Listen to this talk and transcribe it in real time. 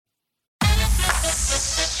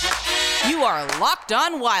are Locked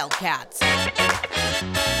On Wildcats,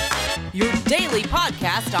 your daily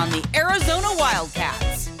podcast on the Arizona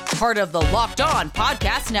Wildcats, part of the Locked On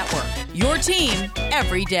Podcast Network, your team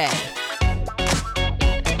every day.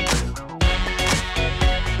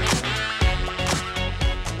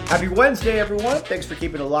 Happy Wednesday, everyone. Thanks for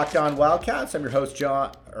keeping it Locked On Wildcats. I'm your host,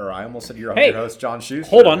 John, or I almost said your host, John Schuster.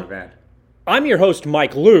 Hold on. I'm your host,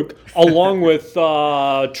 Mike Luke, along with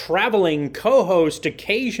traveling co-host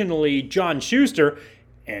occasionally, John Schuster,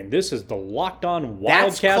 and this is the Locked On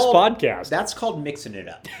Wildcats podcast. That's called mixing it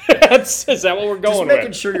up. Is that what we're going with? Just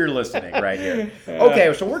making sure you're listening right here.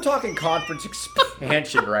 Okay, so we're talking conference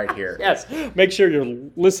expansion right here. Yes, make sure you're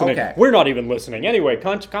listening. Okay. We're not even listening. Anyway,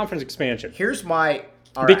 conference expansion. Here's my...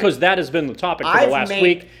 Because that has been the topic for the last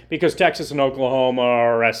week, because Texas and Oklahoma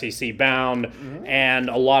are SEC bound, and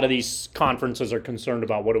a lot of these conferences are concerned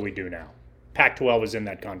about what do we do now. Pac-12 is in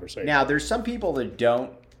that conversation. Now, there's some people that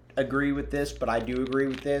don't agree with this, but I do agree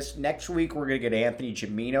with this. Next week, we're going to get Anthony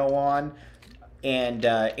Gimino on. And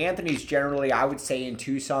Anthony's generally, I would say, in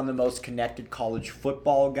Tucson, the most connected college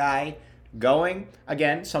football guy going.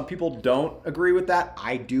 Again, some people don't agree with that.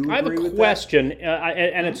 I do agree with that. I have a question,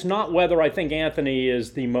 and it's not whether I think Anthony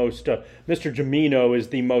is the most, Mr. Gimino is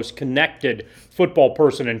the most connected football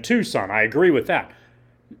person in Tucson. I agree with that.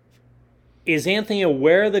 Is Anthony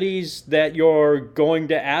aware that you're going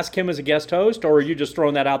to ask him as a guest host, or are you just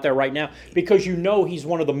throwing that out there right now? Because you know he's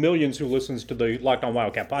one of the millions who listens to the Locked On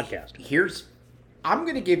Wildcat podcast. I'm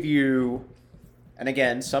going to give you... And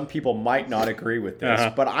again, some people might not agree with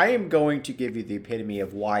this, but I am going to give you the epitome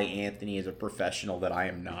of why Anthony is a professional that I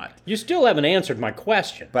am not. You still haven't answered my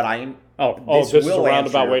question. But I am. This is a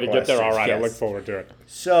roundabout way to get there. All right, yes. I look forward to it.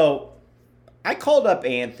 So, I called up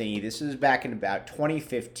Anthony. This is back in about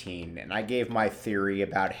 2015, and I gave my theory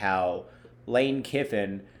about how Lane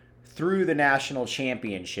Kiffin threw the national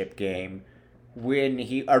championship game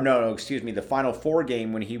the Final Four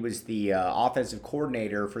game when he was the offensive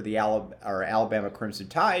coordinator for the Alabama Crimson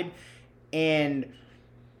Tide, and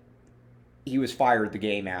he was fired the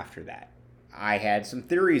game after that. I had some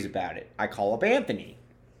theories about it. I call up Anthony,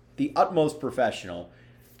 the utmost professional.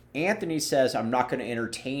 Anthony says, I'm not going to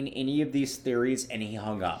entertain any of these theories, and he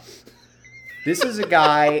hung up. This is a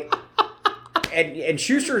guy... And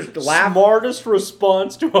Schuster's laughing. Smartest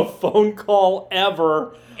response to a phone call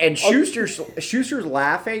ever. And Schuster's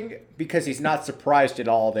laughing because he's not surprised at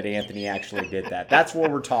all that Anthony actually did that. That's what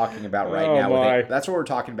we're talking about right now. That's what we're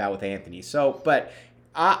talking about with Anthony. So, but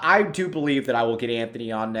I do believe that I will get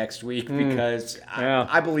Anthony on next week because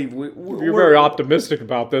I believe you're very optimistic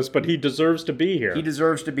about this, but he deserves to be here. He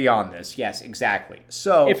deserves to be on this. Yes, exactly.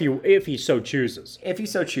 So if he so chooses. If he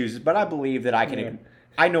so chooses, but I believe that I can. Yeah.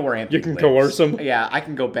 I know where Anthony lives. You can coerce him? Yeah, I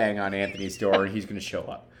can go bang on Anthony's door and he's going to show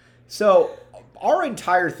up. So, our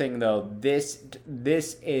entire thing, though, this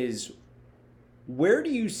is, where do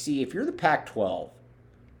you see, if you're the Pac-12,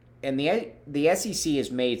 and the SEC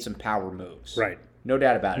has made some power moves. Right. No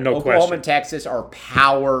doubt about it. No Oklahoma question. and Texas are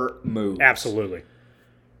power moves. Absolutely.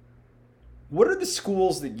 What are the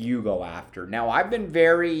schools that you go after? Now, I've been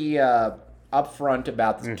very upfront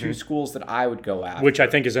about the two schools that I would go after. Which I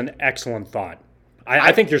think is an excellent thought.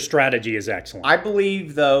 I think your strategy is excellent. I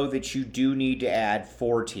believe, though, that you do need to add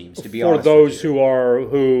 4 teams, to be honest with you. For those who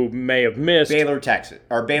who may have missed. Baylor,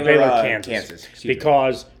 Kansas.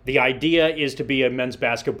 Because the idea is to be a men's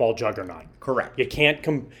basketball juggernaut. Correct. You can't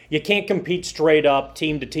compete straight up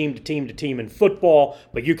team to team to team to team in football,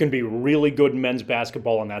 but you can be really good in men's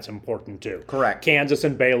basketball, and that's important too. Correct. Kansas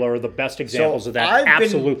and Baylor are the best examples of that.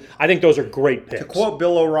 Absolutely. I think those are great picks. To quote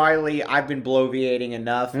Bill O'Reilly, I've been bloviating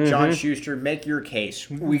enough. John Schuster, make your case.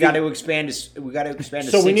 We got to expand to 16.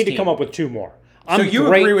 So we need to come up with 2 more. So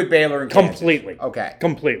you agree with Baylor and Kansas? Completely. Okay.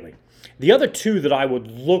 Completely. The other 2 that I would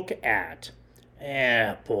look at,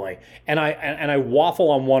 boy, and I waffle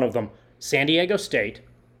on one of them. San Diego State.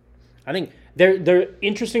 I think they're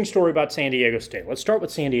interesting story about San Diego State. Let's start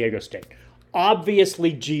with San Diego State. Obvious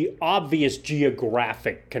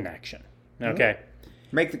geographic connection. Okay.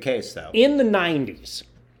 Make the case, though. In the 90s,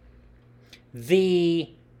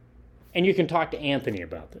 and you can talk to Anthony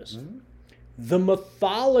about this, the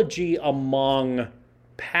mythology among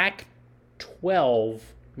Pac-12,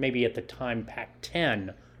 maybe at the time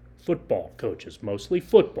Pac-10, football coaches, mostly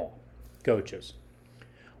football coaches,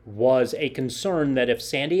 was a concern that if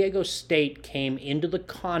San Diego State came into the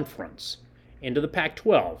conference, into the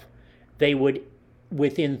Pac-12, they would,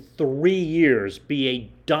 within 3 years, be a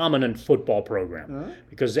dominant football program.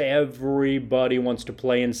 Because everybody wants to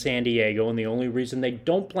play in San Diego, and the only reason they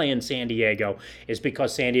don't play in San Diego is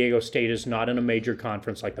because San Diego State is not in a major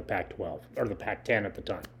conference like the Pac-12, or the Pac-10 at the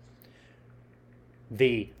time.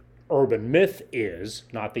 The urban myth is,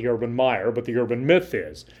 not the Urban Meyer, but the urban myth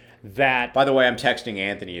is that... By the way, I'm texting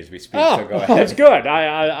Anthony as we speak, Oh, so go ahead. that's good.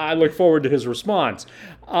 I look forward to his response.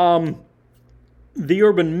 The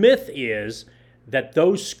urban myth is that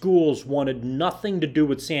those schools wanted nothing to do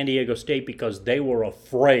with San Diego State because they were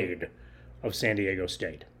afraid of San Diego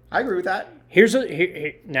State. I agree with that.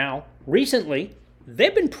 Now, recently,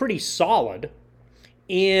 they've been pretty solid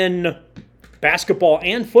in basketball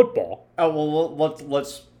and football. Oh, well,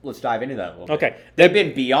 let's dive into that a little bit. Okay. They've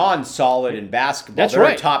been beyond solid in basketball. That's They're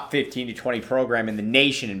right. a top 15 to 20 program in the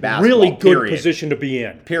nation in basketball. Really good period. position to be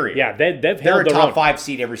in. Period. Yeah, they've They're held a their top own. 5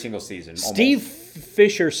 seed every single season. Steve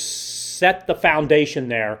Fisher set the foundation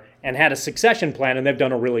there and had a succession plan, and they've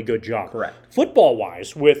done a really good job. Correct.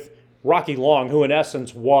 Football-wise, with Rocky Long, who in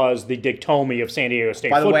essence was the Dick Tomey of San Diego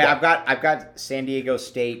State By the football. way, I've got San Diego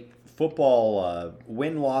State football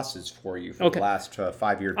win-losses for you for the last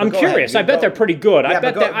 5 years. I'm But go curious. ahead. I bet they're pretty good. Yeah, I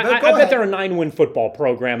bet but go I ahead. bet they're a 9-win football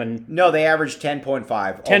program, and No, they averaged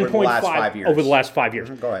 10.5 over the last 5 years. over the last 5 years.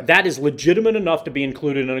 Go ahead. That is legitimate enough to be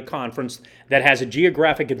included in a conference that has a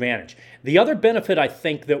geographic advantage. The other benefit I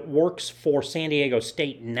think that works for San Diego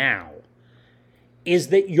State now is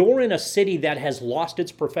that you're in a city that has lost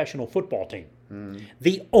its professional football team.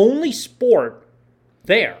 The only sport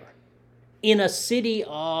there in a city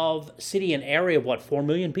and area of what, 4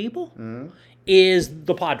 million people, is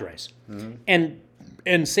the Padres.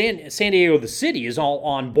 And San Diego, the city, is all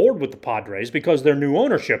on board with the Padres because they're new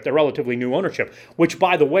ownership, they're relatively new ownership, which,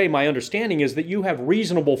 by the way, my understanding is that you have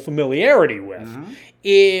reasonable familiarity with.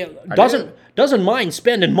 It doesn't mind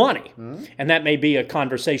spending money. And that may be a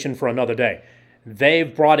conversation for another day.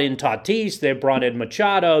 They've brought in Tatis, they've brought in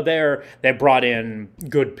Machado there, they've brought in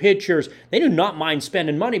good pitchers. They do not mind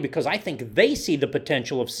spending money because I think they see the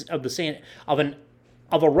potential of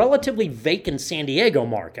a relatively vacant San Diego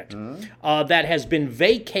market that has been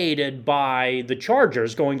vacated by the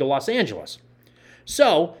Chargers going to Los Angeles.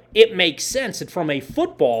 So it makes sense that from a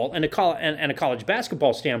football and a college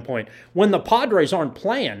basketball standpoint, when the Padres aren't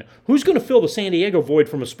playing, who's going to fill the San Diego void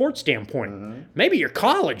from a sports standpoint? Maybe your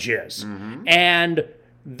college is. And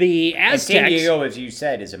the Aztecs... San Diego, as you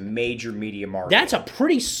said, is a major media market. That's a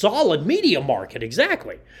pretty solid media market,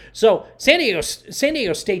 exactly. So San Diego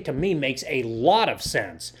State, to me, makes a lot of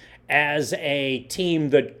sense as a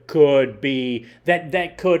team that could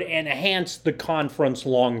enhance the conference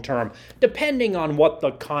long term, depending on what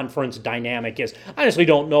the conference dynamic is. I honestly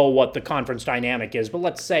don't know what the conference dynamic is, but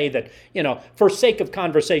let's say that, for sake of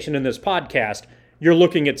conversation in this podcast, you're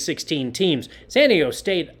looking at 16 teams. San Diego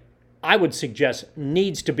State, I would suggest,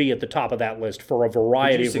 needs to be at the top of that list for a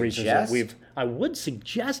variety of reasons. I would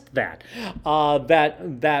suggest that.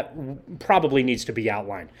 That probably needs to be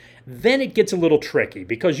outlined. Then it gets a little tricky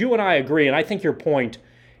because you and I agree, and I think your point,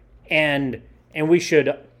 and we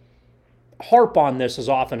should harp on this as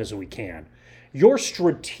often as we can. Your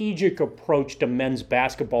strategic approach to men's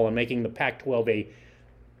basketball and making the Pac-12 a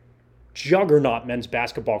juggernaut men's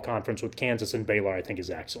basketball conference with Kansas and Baylor, I think,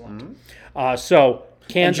 is excellent. So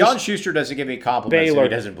Kansas, and John Schuster doesn't give me compliments Baylor,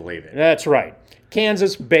 if he doesn't believe it. That's right.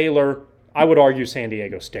 Kansas, Baylor, I would argue San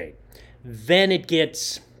Diego State. Then it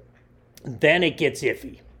gets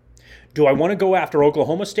iffy. Do I want to go after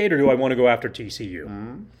Oklahoma State or do I want to go after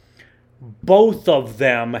TCU? Both of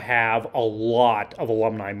them have a lot of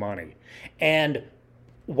alumni money. And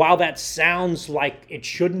while that sounds like it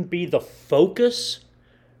shouldn't be the focus,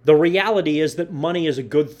 the reality is that money is a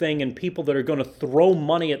good thing, and people that are going to throw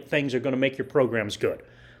money at things are going to make your programs good.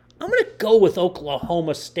 I'm going to go with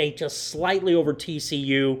Oklahoma State just slightly over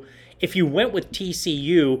TCU. If you went with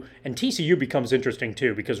TCU, and TCU becomes interesting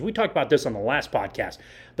too, because we talked about this on the last podcast.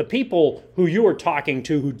 The people who you are talking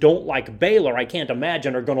to who don't like Baylor, I can't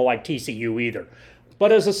imagine are going to like TCU either.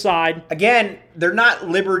 But as a side... Again, they're not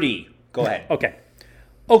Liberty. Go ahead. Okay.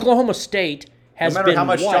 Oklahoma State has been... No matter how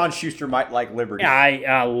much John Schuster might like Liberty.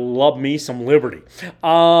 I love me some Liberty.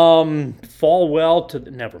 Falwell to...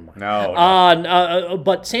 Never mind. No.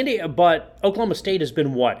 But Oklahoma State has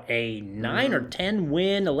been what? A 9 or 10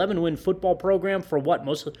 win, 11 win football program for what?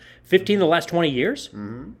 15 of the last 20 years?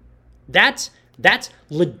 Mm-hmm. That's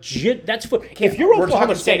legit. That's if you're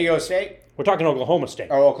Oklahoma State... San Diego State? We're talking Oklahoma State.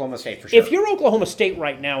 Oh, Oklahoma State for sure. If you're Oklahoma State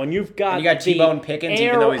right now and you've got, T-Bone Pickens,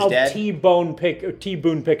 even though he's dead. T-Boone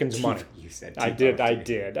Pickens money. You said I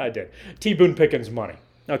did. T-Boone Pickens money.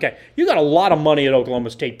 Okay, you got a lot of money at Oklahoma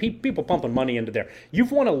State. People pumping money into there.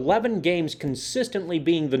 You've won 11 games consistently,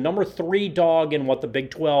 being the number 3 dog in the Big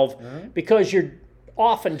 12 because you're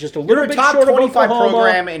often just a little bit short of Oklahoma. You're a top 25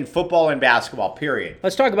 program in football and basketball. Period.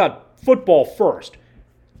 Let's talk about football first.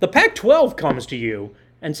 The Pac-12 comes to you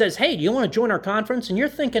and says, hey, do you want to join our conference? And you're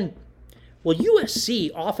thinking, Well,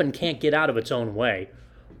 USC often can't get out of its own way.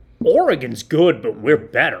 Oregon's good, but we're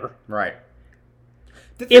better. Right.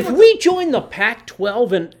 If we join the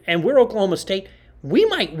Pac-12 and we're Oklahoma State, we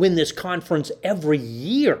might win this conference every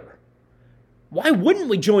year. Why wouldn't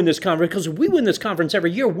we join this conference? Because if we win this conference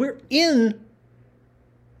every year, we're in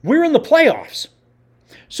the playoffs.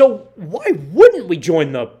 So why wouldn't we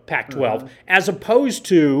join the Pac-12 as opposed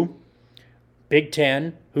to Big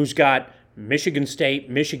Ten, who's got Michigan State,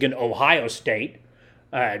 Michigan, Ohio State?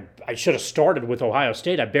 I should have started with Ohio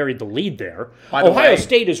State. I buried the lead there. Ohio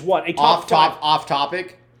State is what? A off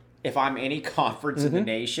topic. If I'm any conference in the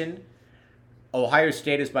nation, Ohio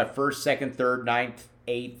State is my first, second, third, 9th,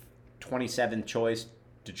 8th, 27th choice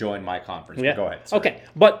to join my conference. Yeah. Go ahead. Sorry. Okay,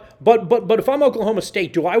 but if I'm Oklahoma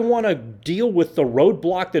State, do I want to deal with the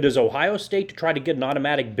roadblock that is Ohio State to try to get an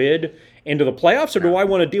automatic bid into the playoffs, or do I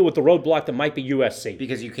want to deal with the roadblock that might be USC?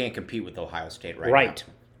 Because you can't compete with Ohio State now. Right.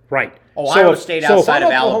 Ohio State outside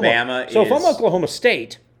of Alabama So if I'm Oklahoma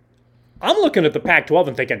State, I'm looking at the Pac-12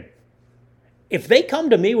 and thinking, if they come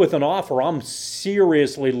to me with an offer, I'm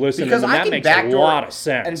seriously listening, because and that makes a lot of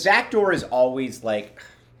sense. And backdoor is always like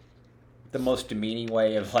the most demeaning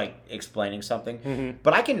way of like explaining something.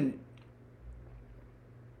 But I can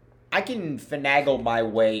finagle my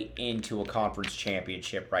way into a conference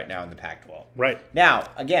championship right now in the Pac-12. Right. Now,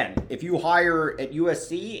 again, if you hire at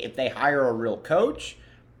USC, if they hire a real coach,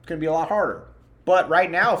 it's going to be a lot harder. But right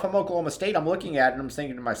now, if I'm Oklahoma State, I'm looking at it and I'm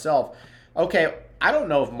thinking to myself, okay, I don't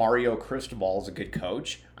know if Mario Cristobal is a good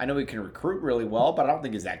coach. I know he can recruit really well, but I don't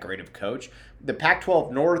think he's that great of a coach. The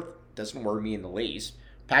Pac-12 North doesn't worry me in the least.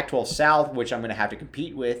 Pac-12 South, which I'm going to have to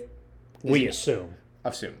compete with, assume,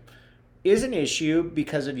 is an issue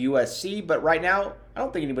because of USC. But right now, I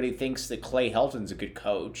don't think anybody thinks that Clay Helton's a good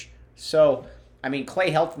coach. So, I mean,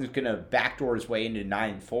 Clay Helton's going to backdoor his way into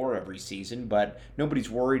 9-4 every season, but nobody's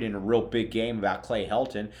worried in a real big game about Clay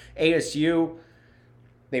Helton. ASU,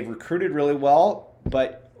 they've recruited really well,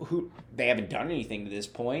 but they haven't done anything to this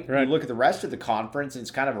point. Right. You look at the rest of the conference, and it's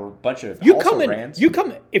kind of a bunch of rans.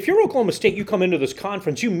 If you're Oklahoma State, you come into this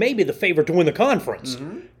conference, you may be the favorite to win the conference.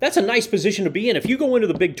 That's a nice position to be in. If you go into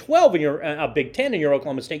the Big 12 and you're Big 10 and you're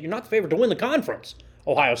Oklahoma State, you're not the favorite to win the conference.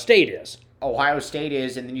 Ohio State is,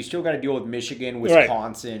 and then you still got to deal with Michigan,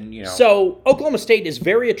 Wisconsin. Right. So Oklahoma State is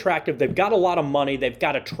very attractive. They've got a lot of money. They've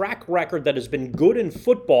got a track record that has been good in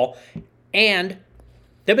football, and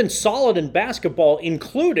they've been solid in basketball,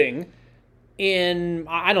 including in,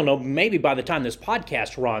 I don't know, maybe by the time this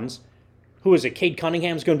podcast runs, who is it? Cade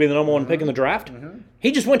Cunningham's going to be the number one pick in the draft?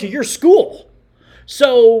 He just went to your school.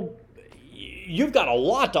 So you've got a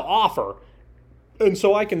lot to offer. And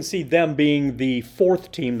so I can see them being the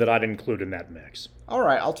fourth team that I'd include in that mix. All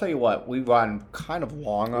right, I'll tell you what. We've gone kind of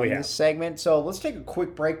long on this segment, so let's take a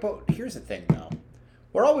quick break. But here's the thing, though.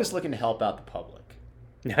 We're always looking to help out the public.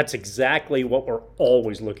 That's exactly what we're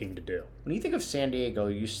always looking to do. When you think of San Diego,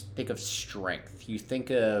 you think of strength. You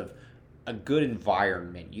think of a good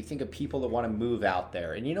environment. You think of people that want to move out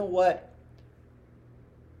there. And you know what?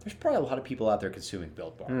 There's probably a lot of people out there consuming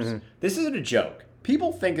Built Bars. This isn't a joke.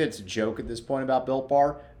 People think that it's a joke at this point about Built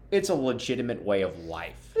Bar. It's a legitimate way of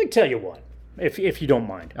life. Let me tell you what, if you don't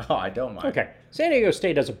mind. Oh, I don't mind. Okay. San Diego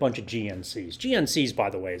State has a bunch of GNCs. GNCs,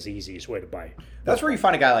 by the way, is the easiest way to buy. That's where you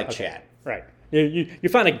find a guy like Chad. Right. You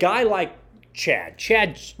find a guy like Chad.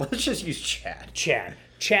 Let's just use Chad.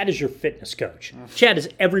 Chad is your fitness coach. Chad is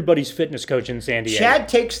everybody's fitness coach in San Diego. Chad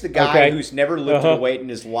takes the guy who's never lifted a weight in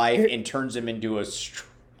his life and turns him into a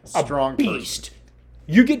strong beast. person.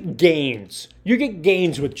 You get gains. You get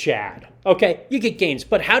gains with Chad. Okay? You get gains.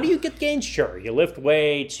 But how do you get gains? Sure, you lift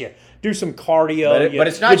weights, you do some cardio, but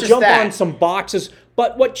it's not just jump that. on some boxes.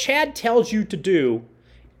 But what Chad tells you to do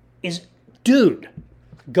is, dude,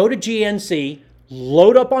 go to GNC,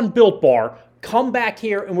 load up on Built Bar, come back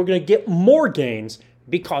here, and we're going to get more gains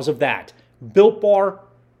because of that. Built Bar,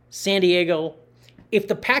 San Diego. If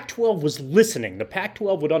the Pac-12 was listening, the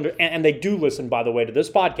Pac-12 would and they do listen, by the way, to this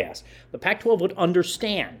podcast, the Pac-12 would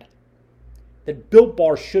understand that Built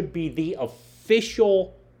Bar should be the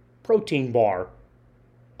official protein bar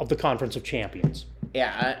of the Conference of Champions.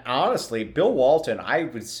 Yeah, honestly, Bill Walton, I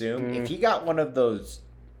would assume, if he got one of those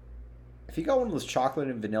chocolate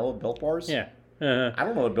and vanilla Built Bars, I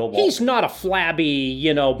don't know what Bill Walton. He's not a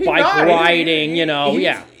flabby, bike riding,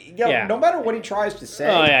 No matter what he tries to say.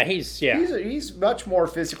 Oh yeah, he's much more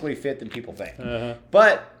physically fit than people think.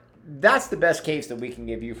 But that's the best case that we can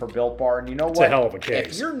give you for Built Bar. And you know what? It's a hell of a case.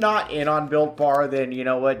 If you're not in on Built Bar, then you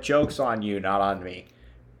know what? Joke's on you, not on me.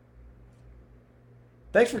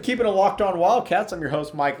 Thanks for keeping it locked on Wildcats. I'm your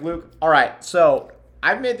host, Mike Luke. All right, so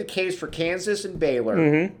I've made the case for Kansas and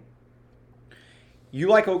Baylor. You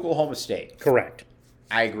like Oklahoma State. Correct.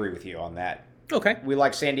 I agree with you on that. Okay. We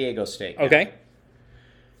like San Diego State. Okay.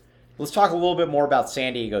 Let's talk a little bit more about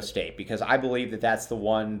San Diego State, because I believe that that's the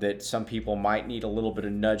one that some people might need a little bit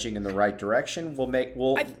of nudging in the right direction. We'll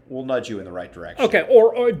nudge you in the right direction. Okay.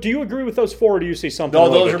 Or do you agree with those four, or do you see something? No,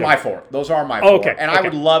 those are my four. Those are my four. Okay. And I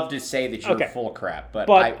would love to say that you're full of crap, but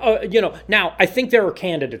now I think there are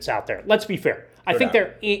candidates out there. Let's be fair. I think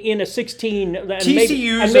they're in a 16. And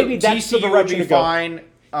maybe that's the direction to go. Fine.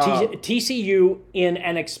 TCU in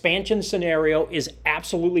an expansion scenario is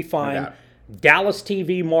absolutely fine. No. Dallas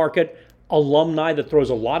TV market, alumni that throws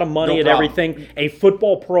a lot of money at everything, a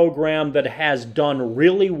football program that has done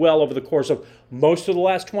really well over the course of most of the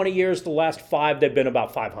last 20 years. The last 5, they've been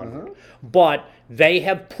about 500. But they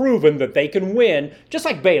have proven that they can win, just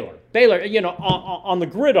like Baylor. Baylor, on the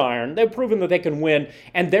gridiron, they've proven that they can win,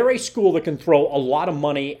 and they're a school that can throw a lot of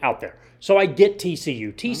money out there. So I get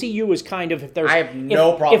TCU. TCU is kind of, if there's... I have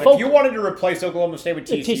no problem. If you wanted to replace Oklahoma State with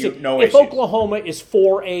TCU, no issues. If Oklahoma is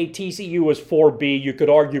 4A, TCU is 4B, you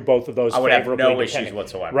could argue both of those favorably. I would have no issues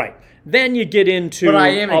whatsoever. Right. Then you get into But I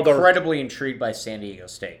am incredibly intrigued by San Diego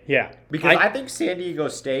State. Yeah. Because I think San Diego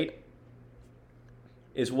State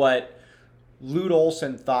is what Lute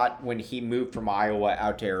Olson thought when he moved from Iowa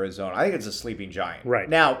out to Arizona. I think it's a sleeping giant. Right.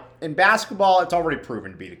 Now, in basketball, it's already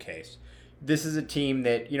proven to be the case. This is a team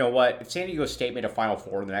that, if San Diego State made a Final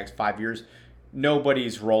Four in the next 5 years,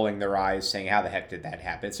 nobody's rolling their eyes saying, how the heck did that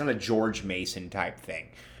happen? It's not a George Mason type thing.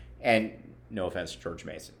 And no offense to George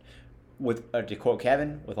Mason. To quote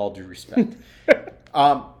Kevin, with all due respect.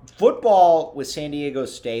 Football with San Diego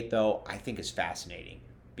State, though, I think is fascinating,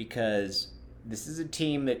 because this is a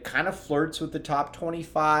team that kind of flirts with the top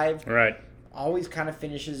 25. Right. Always kind of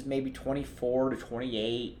finishes maybe 24 to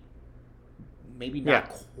 28. Maybe not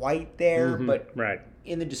quite there, but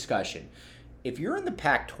in the discussion. If you're in the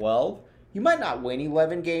Pac-12, you might not win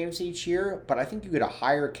 11 games each year, but I think you get a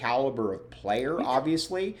higher caliber of player,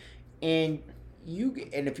 obviously. And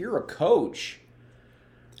if you're a coach,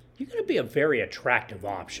 you're going to be a very attractive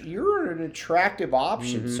option. You're an attractive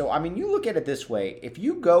option. So, you look at it this way. If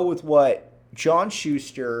you go with what John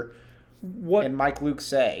Schuster and Mike Luke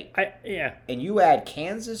say, and you add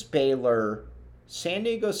Kansas, Baylor, San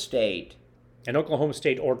Diego State, and Oklahoma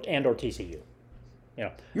State or TCU.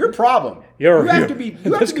 Your problem. You have to be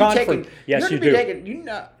taken. Yes, you do.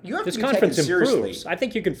 You have this to be conference taken improves. Seriously. I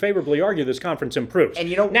think you can favorably argue this conference improves. And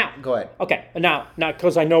now, go ahead. Okay, now,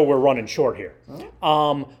 because I know we're running short here,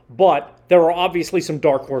 but there are obviously some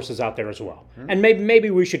dark horses out there as well, and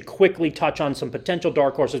maybe we should quickly touch on some potential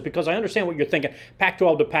dark horses, because I understand what you're thinking.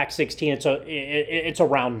 Pac-12 to Pac-16, it's a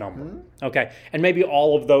round number, okay, and maybe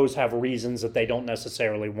all of those have reasons that they don't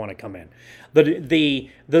necessarily want to come in.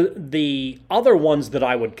 The other ones that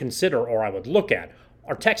I would consider or I would look at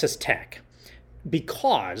are Texas Tech,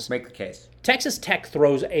 because make the case. Texas Tech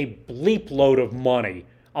throws a bleep load of money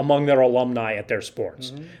among their alumni at their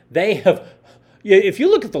sports. They have, if you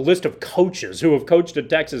look at the list of coaches who have coached at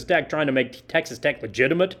Texas Tech trying to make Texas Tech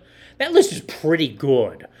legitimate, that list is pretty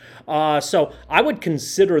good. So I would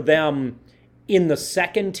consider them in the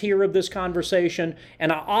second tier of this conversation,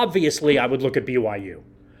 and obviously I would look at BYU.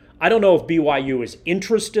 I don't know if BYU is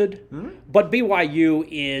interested, but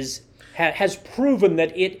BYU has proven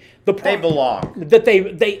that they belong. That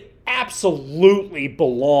they absolutely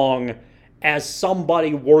belong as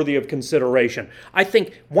somebody worthy of consideration. I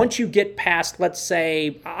think once you get past, let's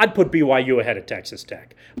say, I'd put BYU ahead of Texas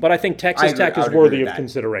Tech, but I think Texas Tech is worthy of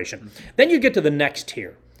consideration. Then you get to the next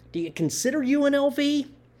tier. Do you consider UNLV?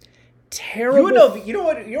 Terrible. UNLV, you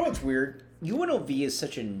know what's weird? UNLV is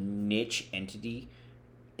such a niche entity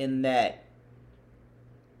in that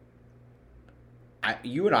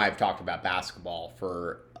you and I have talked about basketball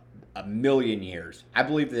for a million years. I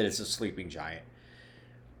believe that it's a sleeping giant.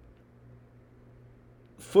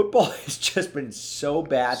 Football has just been so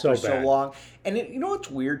bad for so long. And you know what's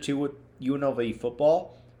weird too with UNLV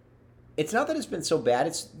football? It's not that it's been so bad,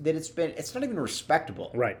 it's not even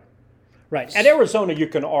respectable. Right. At Arizona, you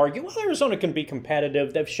can argue, well, Arizona can be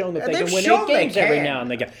competitive. They've shown that they can win 8 games every now and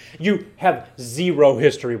again. You have zero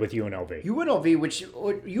history with UNLV.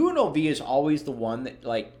 UNLV is always the one that,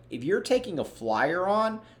 like, if you're taking a flyer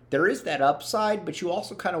on, there is that upside, but you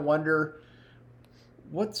also kind of wonder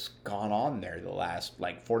what's gone on there the last,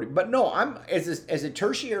 40. But no, I'm as a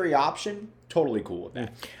tertiary option, totally cool with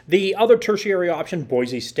that. The other tertiary option,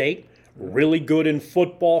 Boise State. Really good in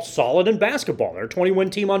football, solid in basketball. They're a 20-win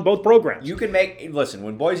team on both programs. You can listen,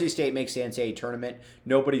 when Boise State makes the NCAA tournament,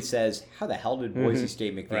 nobody says, how the hell did Boise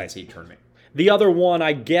State make the NCAA tournament? The other one,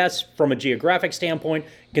 I guess, from a geographic standpoint,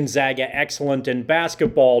 Gonzaga, excellent in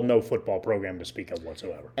basketball, no football program to speak of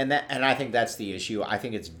whatsoever. And I think that's the issue. I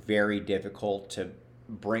think it's very difficult to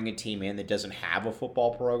bring a team in that doesn't have a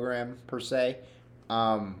football program per se.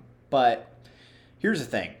 But here's the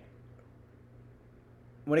thing.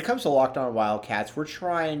 When it comes to Locked On Wildcats, we're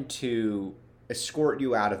trying to escort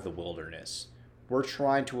you out of the wilderness. We're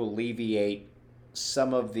trying to alleviate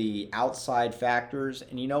some of the outside factors.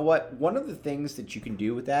 And you know what? One of the things that you can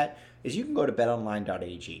do with that is you can go to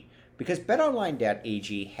betonline.ag. Because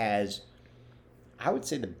betonline.ag has, I would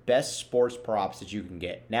say, the best sports props that you can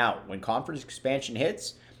get. Now, when conference expansion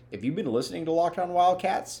hits, if you've been listening to Locked On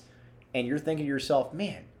Wildcats and you're thinking to yourself,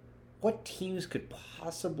 man, what teams could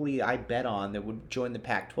possibly I bet on that would join the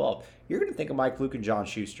Pac-12? You're going to think of Mike Luke and John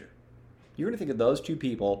Schuster. You're going to think of those two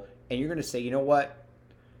people, and you're going to say, you know what?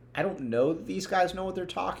 I don't know that these guys know what they're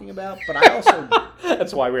talking about, but I also...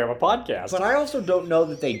 That's why we have a podcast. But I also don't know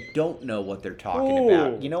that they don't know what they're talking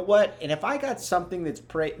about. You know what? And if I got something that's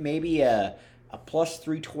maybe a plus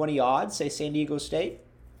 320 odds, say San Diego State,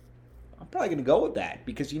 I'm probably going to go with that.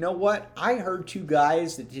 Because you know what? I heard two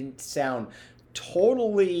guys that didn't sound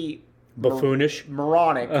totally... buffoonish,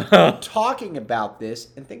 moronic, talking about this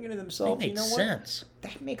and thinking to themselves, you know what? Sense.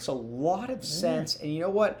 That makes a lot of sense. And you know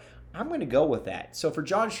what? I'm going to go with that. So for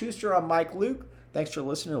John Schuster, I'm Mike Luke. Thanks for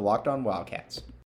listening to Locked On Wildcats.